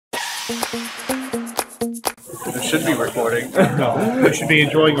It should be recording. No, we should be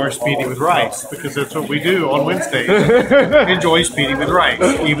enjoying our Speedy with Rice, because that's what we do on Wednesdays. Enjoy Speedy with Rice,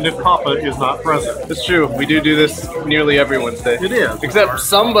 even if Papa is not present. It's true. We do this nearly every Wednesday. It is. Except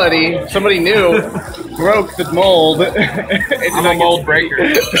somebody new broke the mold. I'm a mold breaker.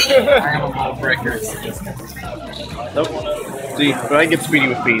 I am a mold breaker. Nope. See, but I get Speedy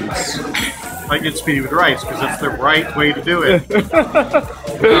with beans. I get Speedy with Rice, because that's the right way to do it.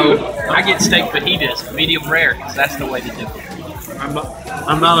 I get steak fajitas, medium rare, because that's the way to do it. I'm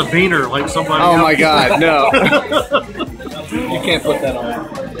not a beaner like somebody Oh else. my god, no. You can't put that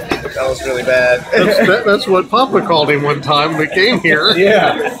on. That was really bad. That's what Papa called him one time when we came here.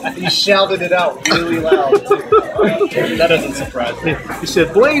 Yeah, he shouted it out really loud, too. That doesn't surprise me. He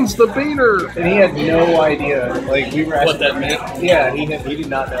said, Blaine's the beaner. And he had no idea. Like, we were What that meant? Yeah, he did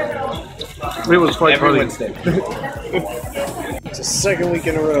not know. It was quite Every funny. Wednesday. It's the second week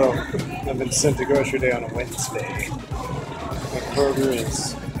in a row I've been sent to grocery day on a Wednesday. My Kroger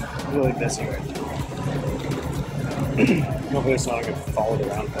is really busy right now. Hopefully it's not going to get followed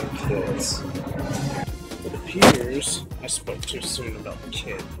around by kids. It appears I spoke too soon about the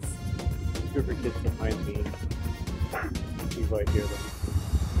kids. Group of kids behind me. You might hear them.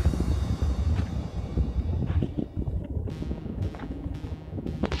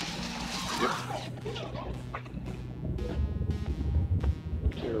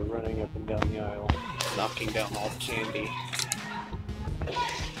 They were running up and down the aisle, knocking down all the candy.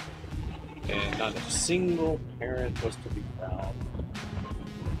 And not a single parent was to be found.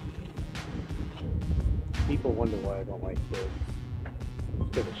 People wonder why I don't like kids.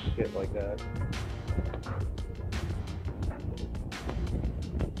 Give a shit like that.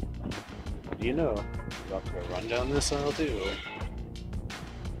 Do you know? I'm about to run down this aisle too.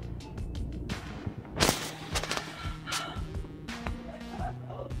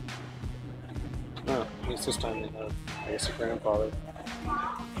 Oh, I guess this time they have, I guess, a grandfather.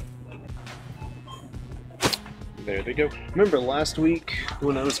 There they go. Remember last week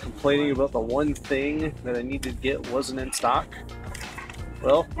when I was complaining about the one thing that I needed to get wasn't in stock?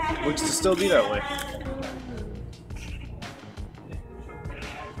 Well, looks to still be that way.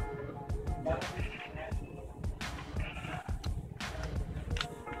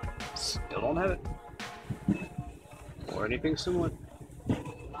 Still don't have it. Or anything similar.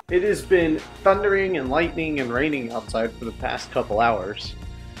 It has been thundering and lightning and raining outside for the past couple hours.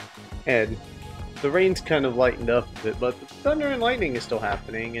 And the rain's kind of lightened up a bit, but the thunder and lightning is still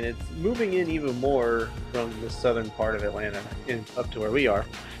happening, and it's moving in even more from the southern part of Atlanta up to where we are.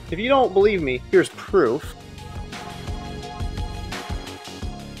 If you don't believe me, here's proof.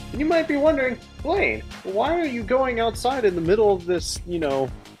 And you might be wondering, Blaine, why are you going outside in the middle of this,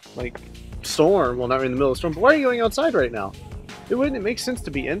 like, storm? Well, not in the middle of the storm, but why are you going outside right now? Wouldn't it make sense to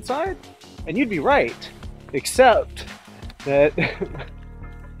be inside? And you'd be right, except that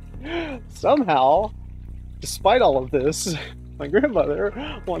somehow, despite all of this, my grandmother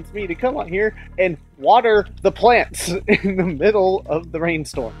wants me to come on here and water the plants in the middle of the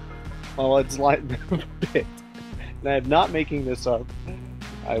rainstorm while it's lighting up a bit. And I'm not making this up.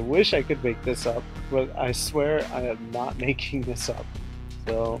 I wish I could make this up, but I swear I am not making this up.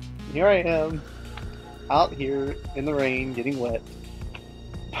 So here I am, out here in the rain, getting wet,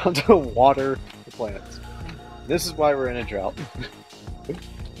 about to water the plants. This is why we're in a drought.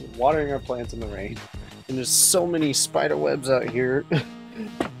 Watering our plants in the rain. And there's so many spider webs out here.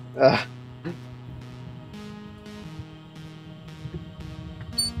 There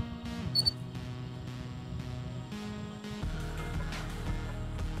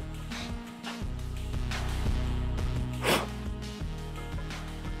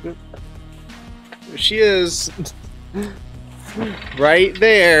she is. Right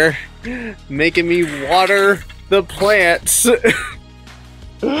there. Making me water the plants.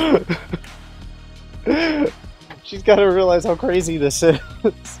 She's got to realize how crazy this is.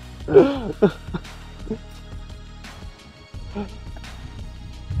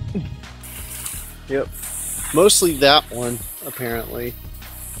 Yep. Mostly that one, apparently.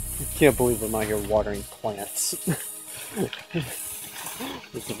 I can't believe I'm out here watering plants.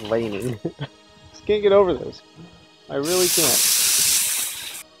 It's raining. Just can't get over this. I really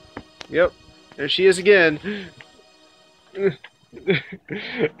can't. Yep. There she is again.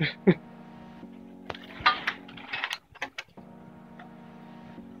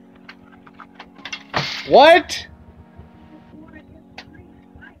 What?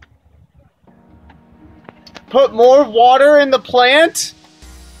 Put more water in the plant?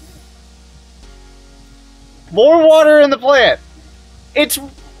 More water in the plant. It's...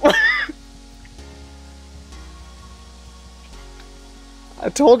 I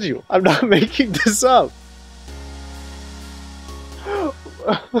told you, I'm not making this up.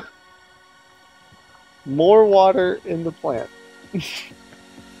 More water in the plant.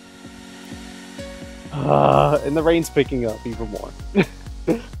 And the rain's picking up even more.